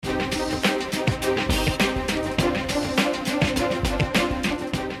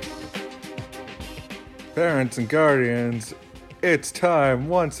Parents and guardians, it's time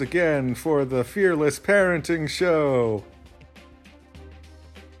once again for the Fearless Parenting Show.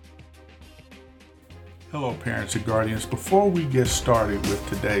 Hello, parents and guardians. Before we get started with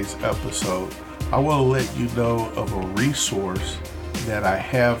today's episode, I want to let you know of a resource that I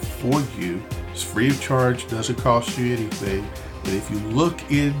have for you. It's free of charge, doesn't cost you anything. But if you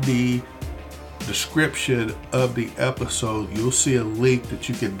look in the description of the episode, you'll see a link that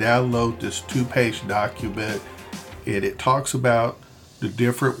you can download this 2-page document, and it talks about the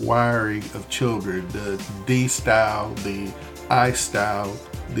different wiring of children, the D style, the I style,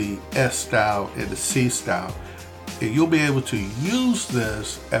 the S style, and the C style. And you'll be able to use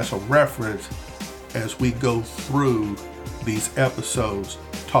this as a reference as we go through these episodes,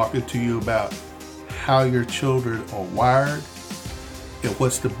 talking to you about how your children are wired and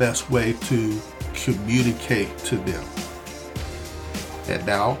what's the best way to communicate to them. And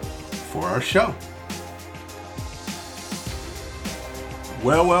now for our show.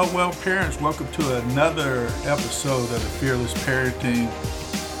 Well, parents, welcome to another episode of the Fearless Parenting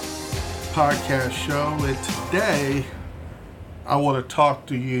Podcast Show. And today, I want to talk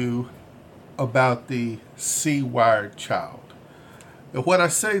to you about the C-wired child. And when I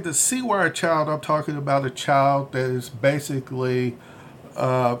say the C-wired child, I'm talking about a child that is basically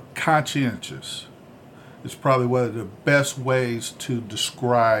conscientious. It's probably one of the best ways to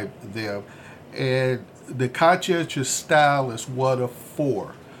describe them. And the conscientious style is one of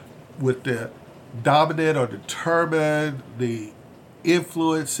 4, with the dominant or determined, the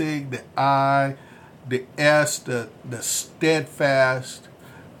influencing, the I, the S, the steadfast,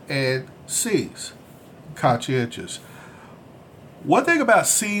 and C's, conscientious. One thing about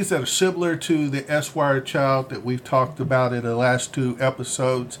C's that are similar to the S-wired child that we've talked about in the last 2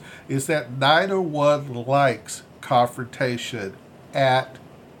 episodes is that neither one likes confrontation at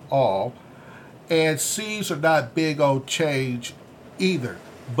all. And C's are not big on change either,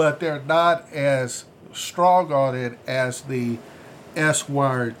 but they're not as strong on it as the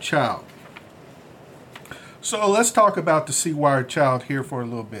S-wired child. So let's talk about the C-wired child here for a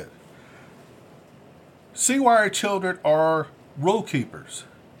little bit. C-wired children are rule keepers.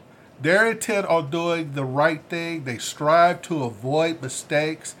 They're intent on doing the right thing. They strive to avoid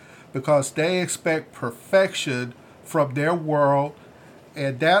mistakes because they expect perfection from their world,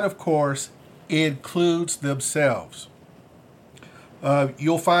 and that, of course, includes themselves.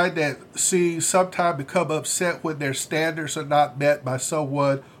 You'll find that C's sometimes become upset when their standards are not met by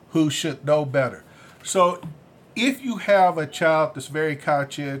someone who should know better. So if you have a child that's very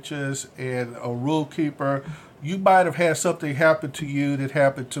conscientious and a rule keeper, you might have had something happen to you that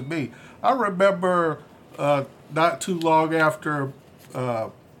happened to me. I remember not too long after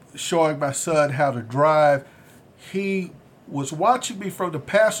showing my son how to drive, he was watching me from the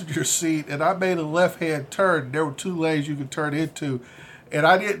passenger seat, and I made a left-hand turn. There were 2 lanes you could turn into, and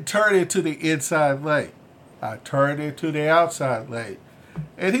I didn't turn into the inside lane. I turned into the outside lane.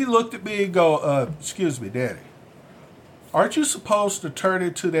 And he looked at me and go, excuse me, Daddy, aren't you supposed to turn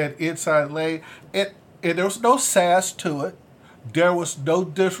into that inside lane? And there was no sass to it. There was no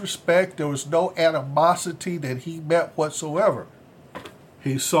disrespect. There was no animosity that he meant whatsoever.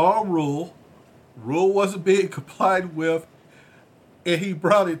 He saw a rule. Rule wasn't being complied with, and he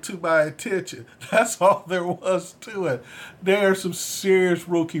brought it to my attention. That's all there was to it. There are some serious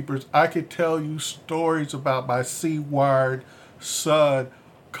rule keepers. I could tell you stories about my C-wired son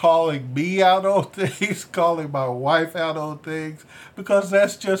calling me out on things, calling my wife out on things, because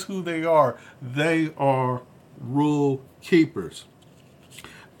that's just who they are. They are rule keepers.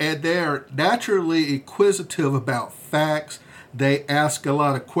 And they're naturally inquisitive about facts. They ask a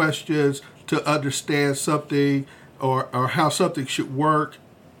lot of questions to understand something or how something should work.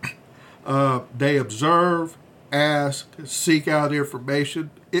 They observe, ask, seek out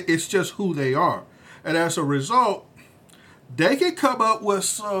information. It's just who they are. And as a result, they can come up with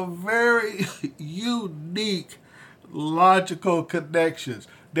some very unique logical connections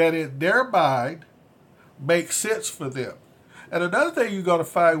that in their mind make sense for them. And another thing you're going to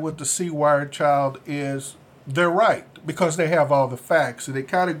find with the C-wired child is they're right because they have all the facts. And it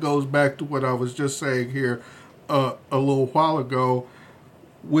kind of goes back to what I was just saying here a little while ago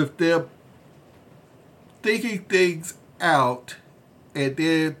with them thinking things out and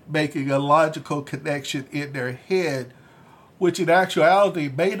then making a logical connection in their head, which in actuality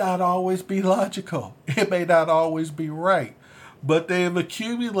may not always be logical. It may not always be right. But they have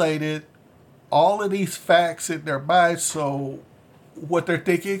accumulated all of these facts in their minds, so what they're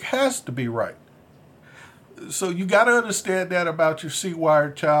thinking has to be right. So you got to understand that about your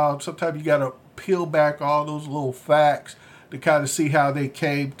C-wired child. Sometimes you got to peel back all those little facts to kind of see how they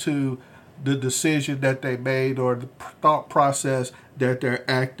came to the decision that they made or the thought process that they're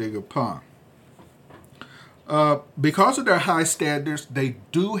acting upon. Because of their high standards, they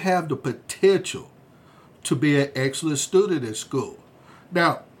do have the potential to be an excellent student in school.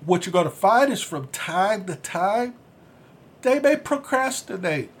 Now, what you're going to find is from time to time, they may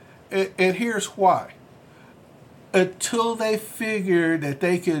procrastinate. And here's why. Until they figure that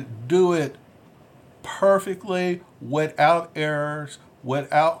they can do it perfectly, without errors,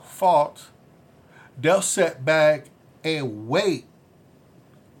 without faults, they'll sit back and wait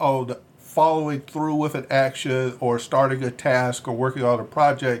on following through with an action or starting a task or working on a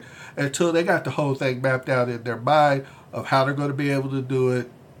project until they got the whole thing mapped out in their mind of how they're going to be able to do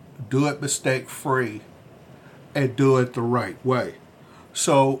it mistake-free, and do it the right way.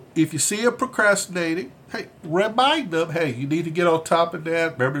 So if you see them procrastinating, hey, remind them, hey, you need to get on top of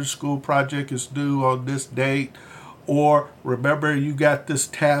that. Remember the school project is due on this date. Or remember you got this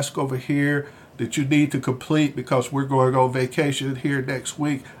task over here that you need to complete because we're going on vacation here next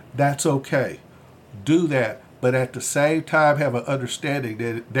week. That's okay. Do that. But at the same time, have an understanding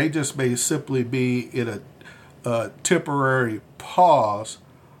that they just may simply be in a temporary pause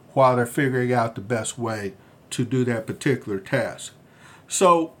while they're figuring out the best way to do that particular task.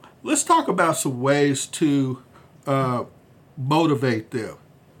 So let's talk about some ways to motivate them.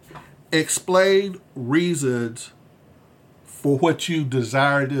 Explain reasons for what you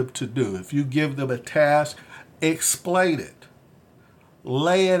desire them to do. If you give them a task, explain it.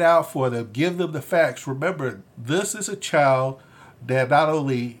 Lay it out for them. Give them the facts. Remember, this is a child that not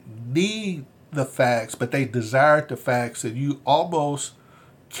only need the facts, but they desire the facts, and you almost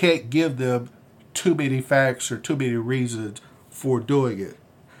can't give them too many facts or too many reasons for doing it.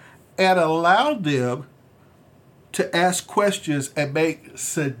 And allow them to ask questions and make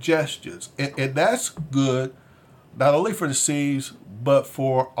suggestions. And that's good, not only for the C's, but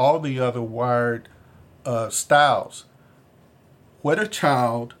for all the other wired styles. When a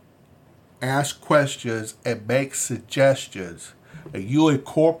child asks questions and makes suggestions, and you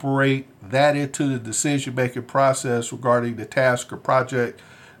incorporate that into the decision-making process regarding the task or project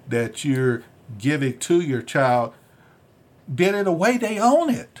that you're giving to your child, then in a way they own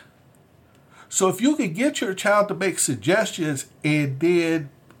it. So if you can get your child to make suggestions and then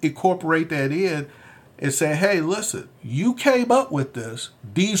incorporate that in and say, hey, listen, you came up with this.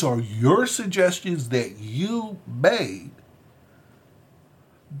 These are your suggestions that you made.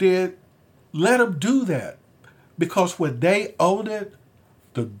 Then let them do that. Because when they own it,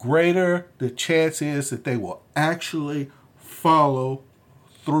 the greater the chance is that they will actually follow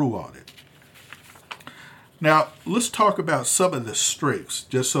through on it. Now, let's talk about some of the strengths,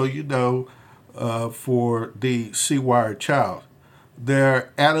 just so you know, for the C-wired child.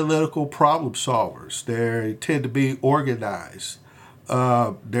 They're analytical problem solvers. They tend to be organized.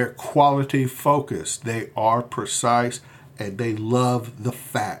 They're quality focused. They are precise, and they love the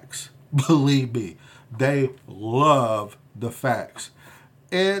facts. Believe me, they love the facts.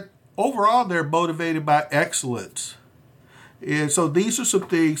 And overall, they're motivated by excellence. And so these are some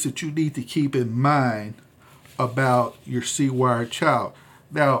things that you need to keep in mind about your C-wired child.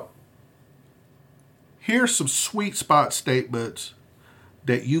 Now, here's some sweet spot statements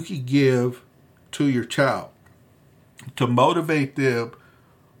that you can give to your child to motivate them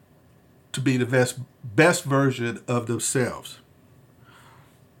to be the best version of themselves.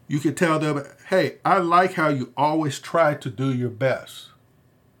 You can tell them, hey, I like how you always try to do your best.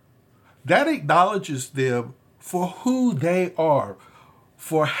 That acknowledges them for who they are,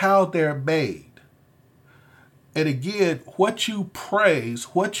 for how they're made. And again, what you praise,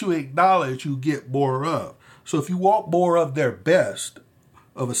 what you acknowledge, you get more of. So if you want more of their best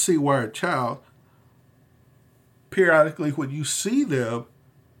of a C-wired child, periodically when you see them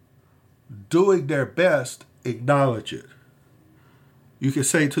doing their best, acknowledge it. You can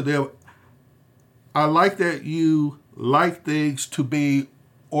say to them, I like that you like things to be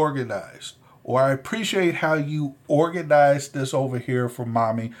organized. Or I appreciate how you organized this over here for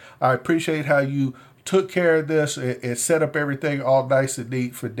mommy. I appreciate how you took care of this and set up everything all nice and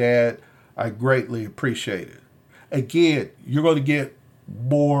neat for dad. I greatly appreciate it. Again, you're going to get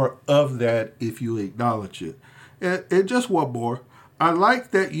more of that if you acknowledge it. And just one more. I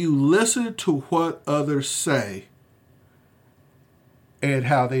like that you listen to what others say and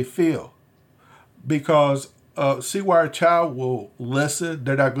how they feel. Because a C-wired child will listen.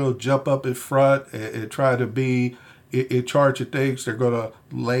 They're not going to jump up in front and try to be in charge of things. They're going to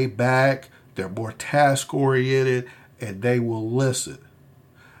lay back. They're more task-oriented, and they will listen.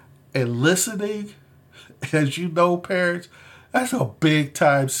 And listening, as you know, parents, that's a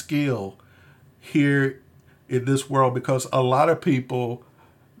big-time skill here in this world, because a lot of people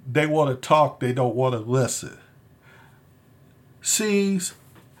they want to talk, they don't want to listen. C's,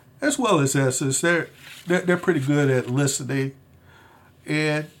 as well as S's, they're pretty good at listening.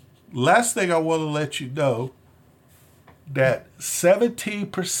 And last thing I want to let you know, that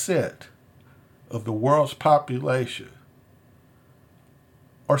 17% of the world's population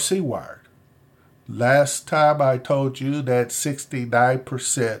are C-wired. Last time I told you that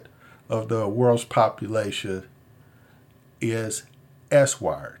 69% of the world's population is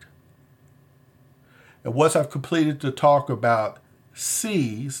S-wired. And once I've completed the talk about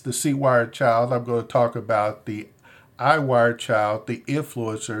C's, the C-wired child, I'm going to talk about the I-wired child, the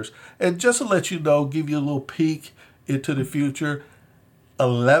influencers. And just to let you know, give you a little peek into the future,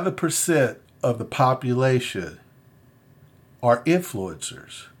 11% of the population are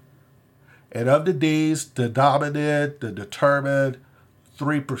influencers. And of the D's, the dominant, the determined,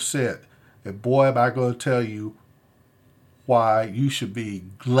 3%. And boy, am I going to tell you why you should be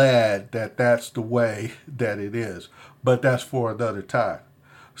glad that that's the way that it is. But that's for another time.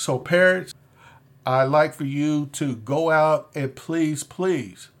 So parents, I'd like for you to go out and please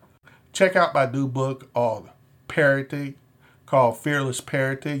check out my new book on parenting called Fearless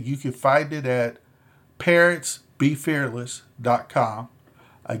Parenting. You can find it at parentsbefearless.com.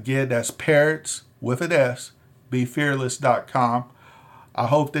 Again, that's parents with an S, befearless.com. I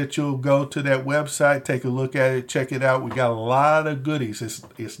hope that you'll go to that website, take a look at it, check it out. We got a lot of goodies.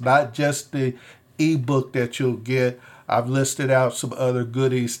 It's not just the ebook that you'll get. I've listed out some other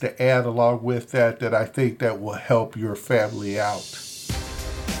goodies to add along with that I think that will help your family out.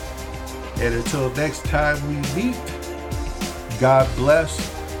 And until next time we meet, God bless,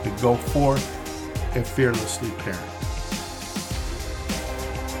 and go forth and fearlessly parent.